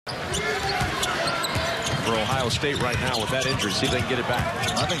For Ohio State right now with that injury, see if they can get it back.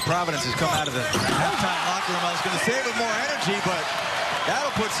 I think Providence has come out of the halftime locker room. I was going to say with more energy, but that'll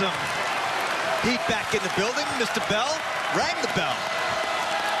put some heat back in the building. Mr. Bell rang the bell.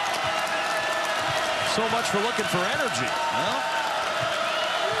 So much for looking for energy. Well,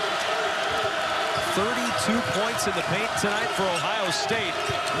 32 points in the paint tonight for Ohio State.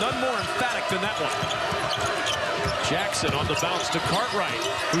 None more emphatic than that one. Jackson on the bounce to Cartwright,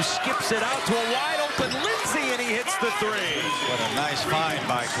 who skips it out to a wide open Lindsay, and he hits the three. what a nice find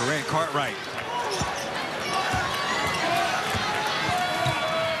by Corinne Cartwright.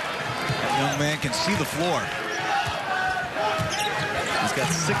 That young man can see the floor. He's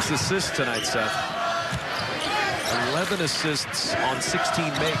got 6 assists tonight, Seth. 11 assists on 16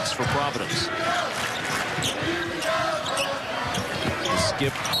 makes for Providence. He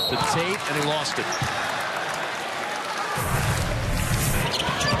skipped to Tate, and he lost it.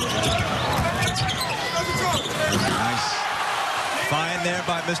 Nice find there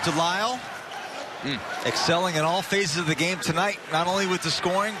by Mr. Lyle. Excelling in all phases of the game tonight, not only with the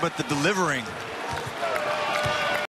scoring, but the delivering.